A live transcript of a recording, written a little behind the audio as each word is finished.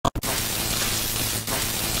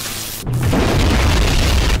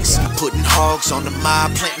Putting hogs on the mob,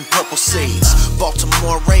 planting purple seeds.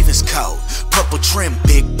 Baltimore Ravens code, purple trim,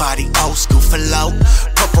 big body, old school for low.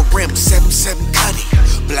 Purple rim, 7-7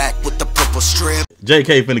 cutty, black with the purple strip.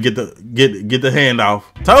 JK finna get the handoff.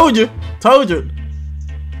 Told you.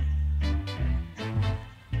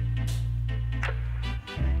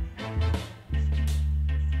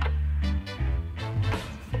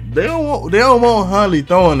 They don't want Huntley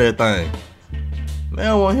throwing that thing. They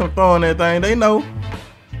don't want him throwing that thing. They know.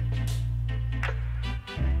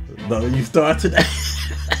 No, you start today.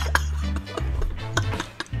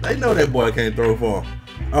 They know that boy can't throw far.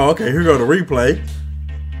 Oh, okay. Here go the replay.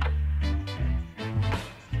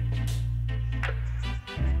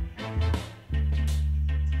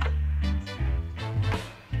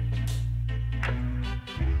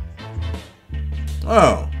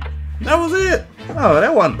 Oh, that was it. Oh,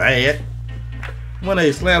 that wasn't bad. When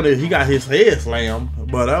they slammed it, he got his head slammed.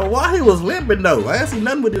 But why he was limping though? I didn't see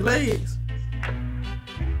nothing with his legs.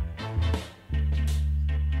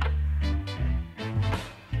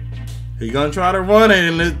 He gonna try to run it,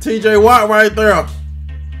 and the TJ Watt right there.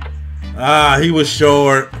 Ah, he was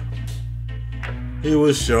short. He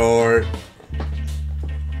was short.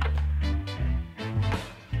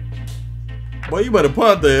 Boy, you better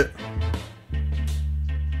punt that.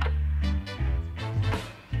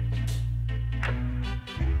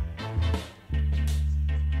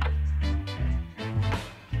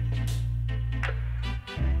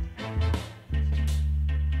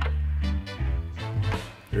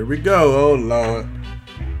 Here we go. Oh Lord.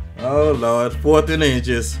 Oh Lord. 4th and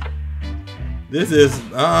inches. This is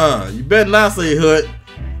you better not say Hut.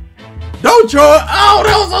 Don't try it. Oh,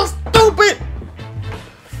 that was so stupid.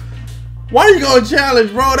 Why you gonna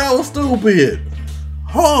challenge, bro? That was stupid.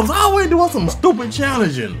 Holmes always doing some stupid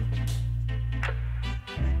challenging.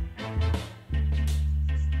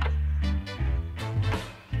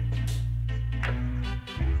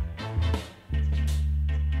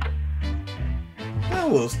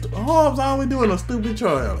 Holmes always doing a stupid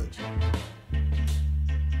challenge.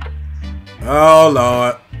 Oh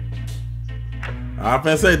Lord. I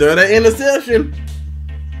finna say they're that interception.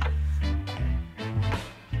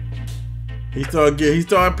 He started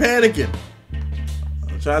panicking.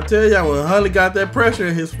 I'm trying to tell y'all, when Huntley got that pressure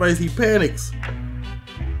in his face, he panics.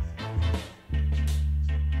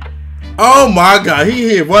 Oh my God, he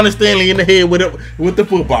hit Ronnie Stanley in the head with the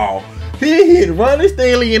football. He hit Ronnie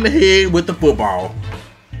Stanley in the head with the football.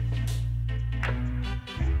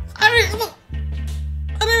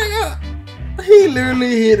 He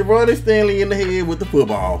literally hit Ronnie Stanley in the head with the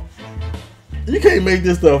football. You can't make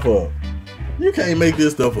this stuff up. You can't make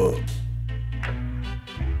this stuff up.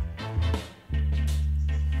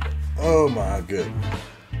 Oh my goodness.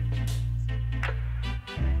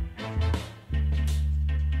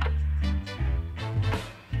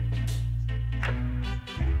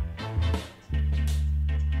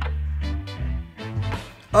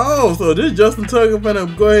 Oh, so this Justin Tucker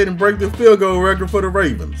finna go ahead and break the field goal record for the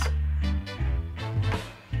Ravens.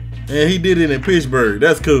 And he did it in Pittsburgh.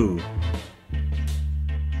 That's cool.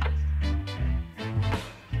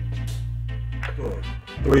 Oh,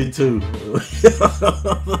 3-2.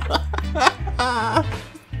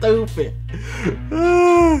 Stupid.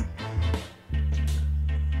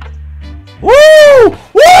 Woo! Woo!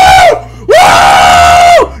 Woo!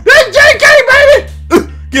 That's JK, baby!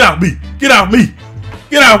 Get off me! Get off me!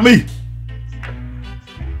 Get off me!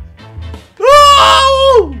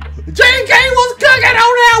 Oh! JK was cooking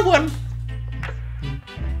on that one!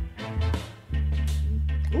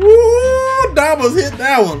 Ooh, Damas hit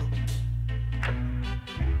that one.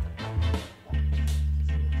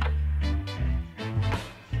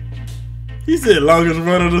 He said longest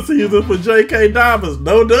run of the season for JK Damas.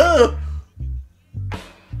 No duh.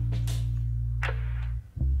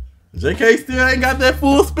 JK still ain't got that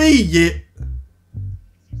full speed yet.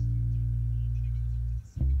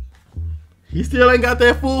 He still ain't got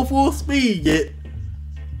that full speed yet.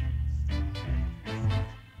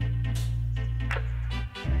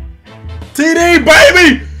 TD,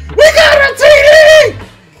 baby! We got a TD!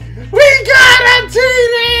 We got a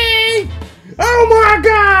TD! Oh my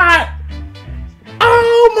God!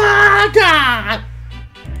 Oh my God!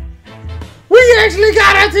 We actually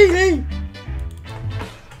got a TD!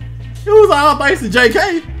 It was all thanks to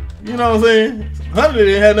JK. You know what I'm saying? Huntley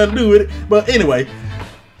didn't have nothing to do with it. But anyway,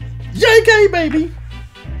 JK, baby.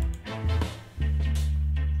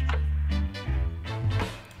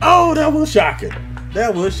 Oh, that was shocking.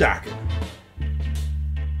 That was shocking.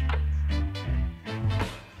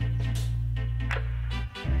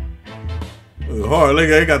 Hard, look,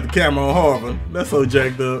 they got the camera on Harvin. That's so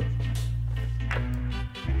jacked up.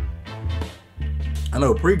 I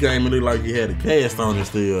know pregame it looked like he had a cast on it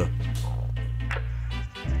still.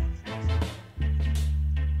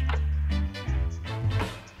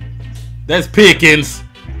 That's Pickens.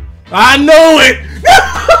 I know it.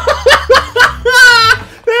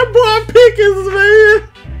 That boy Pickens, man.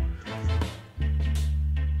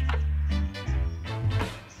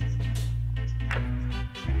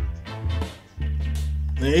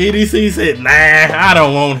 The EDC said, nah, I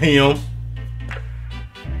don't want him.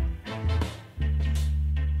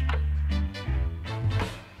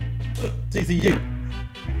 TCU.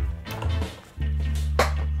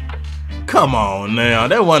 Come on now,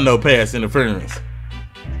 that wasn't no pass interference.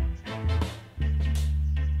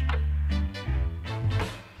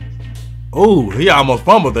 Ooh, he almost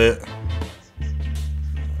fumbled that.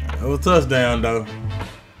 It was a touchdown though.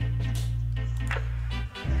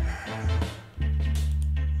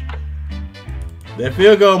 That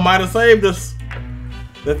field goal might have saved us.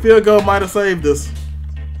 That field goal might have saved us.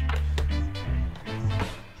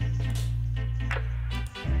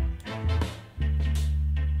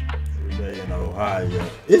 In Ohio.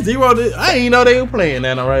 It's 0. I ain't know they were playing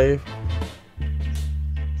that, Rave.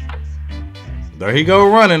 There he go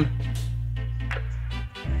running.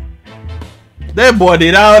 That boy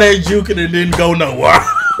did all that juking and didn't go nowhere.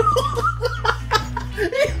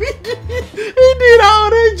 He did all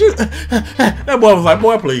that juking. That boy was like,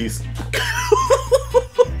 boy, please.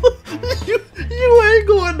 you ain't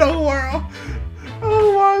going nowhere.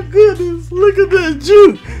 Oh my goodness. Look at that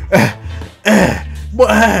juke.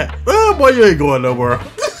 Boy, you ain't going nowhere.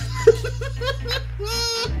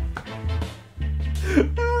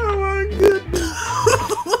 Oh my goodness.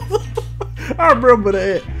 I remember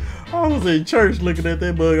that. I was in church looking at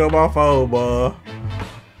that bug on my phone, boy.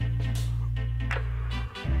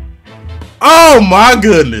 Oh my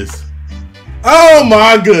goodness. Oh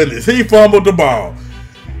my goodness. He fumbled the ball.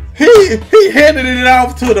 He handed it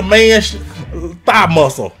off to the man's thigh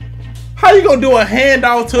muscle. How you gonna do a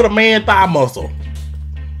handoff to the man's thigh muscle?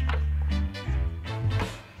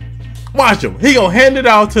 Watch him. He gonna hand it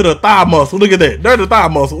out to the thigh muscle. Look at that. There's the thigh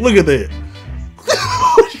muscle. Look at that.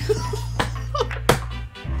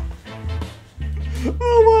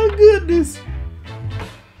 Oh my goodness.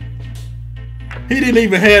 He didn't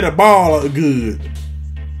even have the ball good.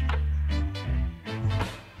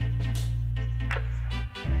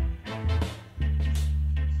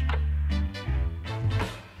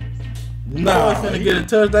 No, he's finna get a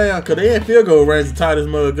touchdown because they ain't field goal range to tie this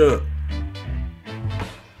mug up.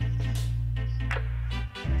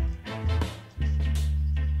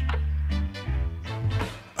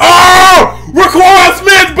 Oh! Raquan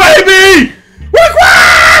Smith, baby!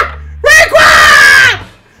 Raquan! Raquan!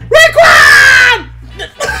 Raquan!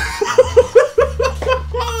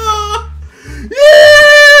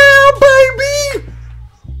 Yeah, baby!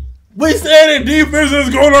 We said the defense is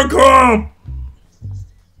gonna come.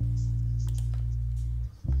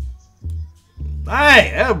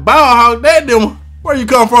 Dang, that ball hog, that them. Where you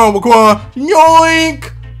come from, Raquan?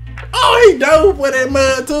 Yoink! Oh, he dove for that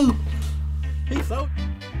mud too. He's so.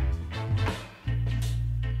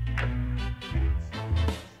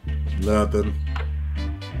 Nothing.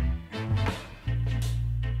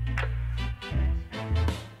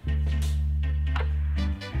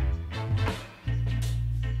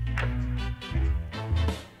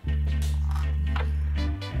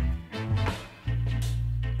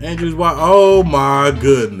 Andrews, why? Oh my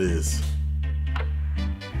goodness!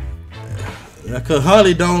 Cause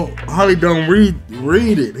Holly don't read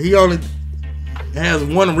it. He only has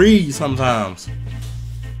one read sometimes.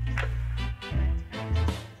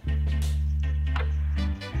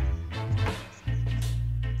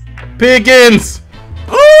 Pickens!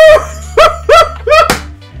 Oh!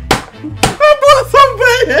 That boy's so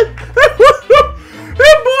bad!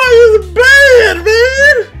 That boy is bad,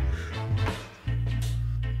 man!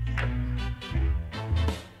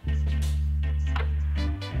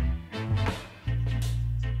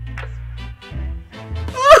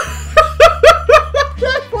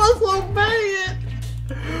 That boy's so bad!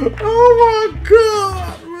 Oh my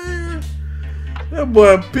god, man! That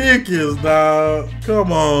boy Pickens, dog.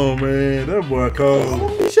 Come on, man. That boy cold. I'm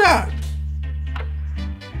gonna be shocked.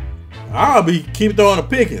 I'll keep throwing the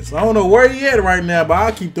Pickens. I don't know where he at right now, but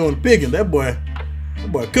I'll keep throwing the Pickens. That boy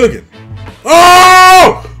cooking.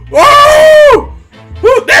 Oh! Oh!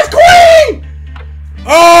 Ooh, that's Queen!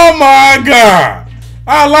 Oh my god!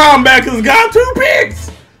 Our linebackers got 2 picks.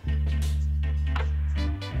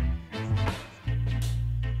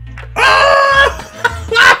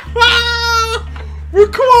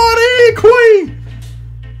 Raquan and Queen.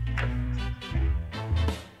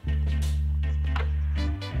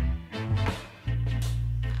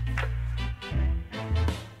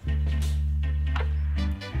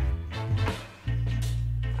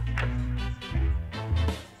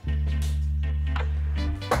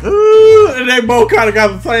 Ooh, and they both kind of got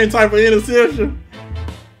the same type of interception.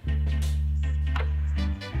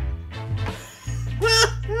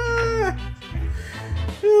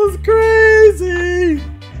 It was crazy.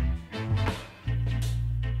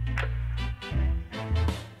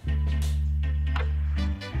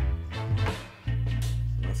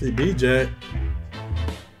 I see B-Jack.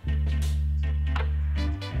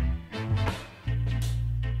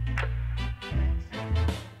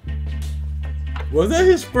 Was that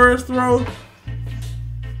his first throw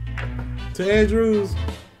to Andrews?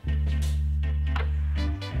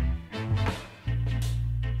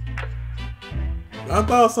 I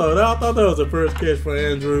thought so. I thought that was the first catch for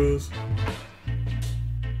Andrews.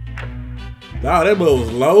 Wow, that ball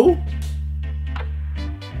was low.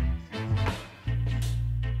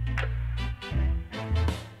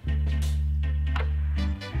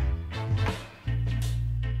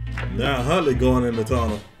 Now Huntley going in the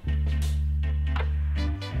tunnel.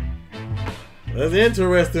 That's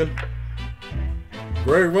interesting.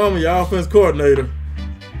 Greg Roman, your offense coordinator.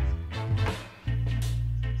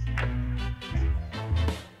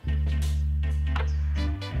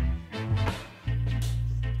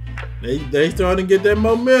 They starting to get that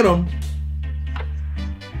momentum.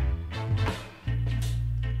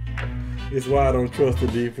 It's why I don't trust the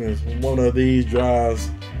defense. One of these drives,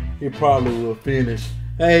 he probably will finish.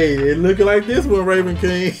 Hey, it looking like this one,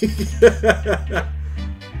 RavenCee.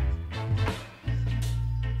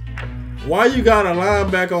 Why you got a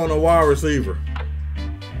linebacker on a wide receiver?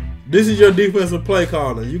 This is your defensive play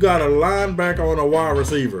calling. You got a linebacker on a wide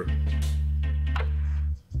receiver.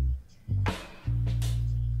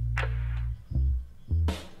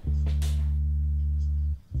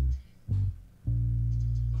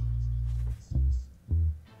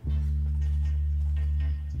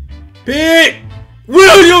 Pick!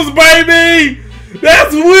 Williams, baby!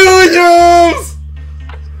 That's Williams!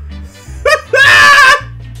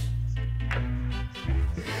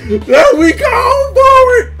 That we called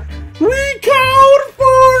for it! We called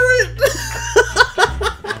for it!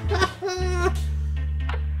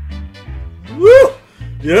 Woo!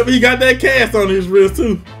 Yep, he got that cast on his wrist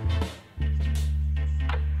too.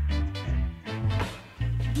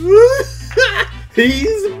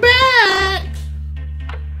 He's back!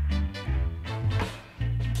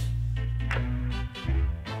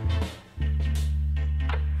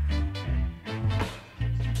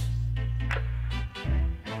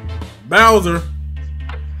 Bowser.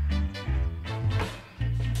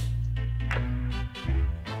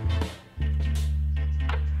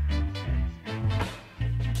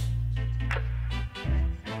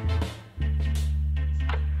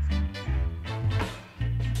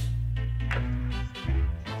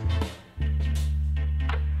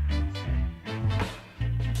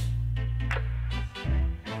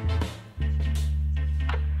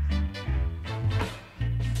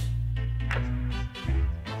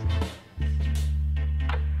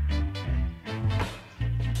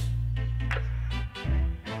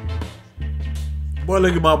 Boy,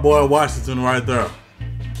 look at my boy Washington right there.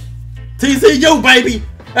 TCU, baby!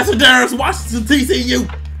 That's a Darius Washington TCU.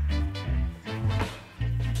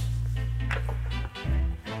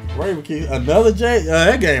 RavenCee, another J?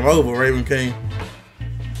 That game over, RavenCee.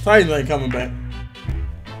 Titans ain't coming back.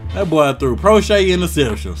 That boy threw crochet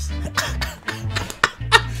interceptions.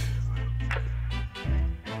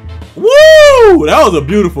 Woo! That was a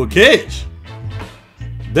beautiful catch.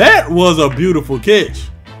 That was a beautiful catch.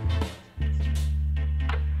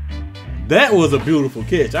 That was a beautiful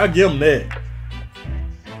catch. I'll give him that.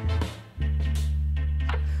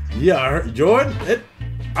 Yeah, I heard, Jordan,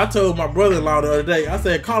 I told my brother-in-law the other day, I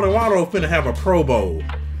said, Colorado finna have a Pro Bowl.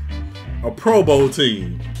 A Pro Bowl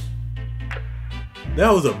team.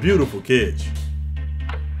 That was a beautiful catch.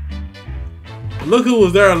 Look who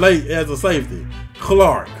was there late as a safety.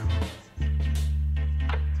 Clark.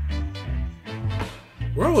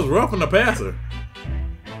 Where was roughing the passer?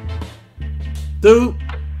 Dude.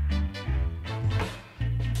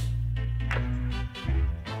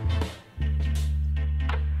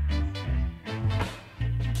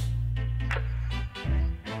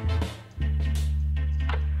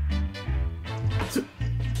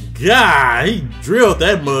 God, he drilled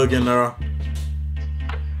that mug in there.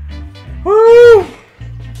 Woo!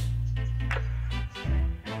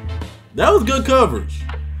 That was good coverage.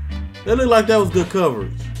 That looked like that was good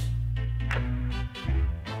coverage.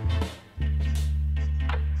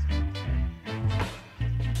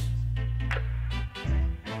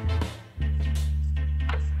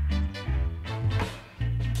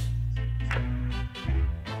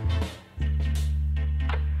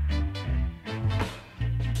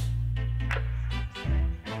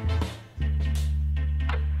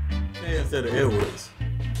 instead of Edwards.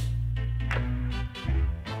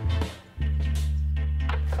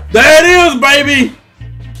 There it is, baby!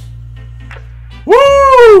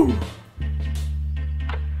 Woo!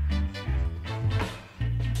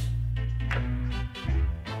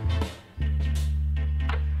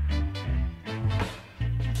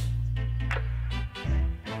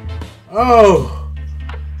 Oh!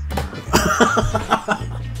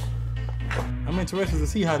 I'm interested to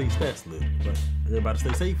see how these stats look, but everybody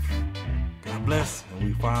stay safe. God bless, and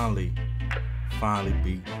we finally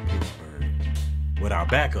beat Pittsburgh with our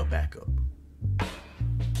backup.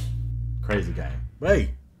 Crazy game.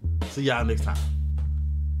 Hey, see y'all next time.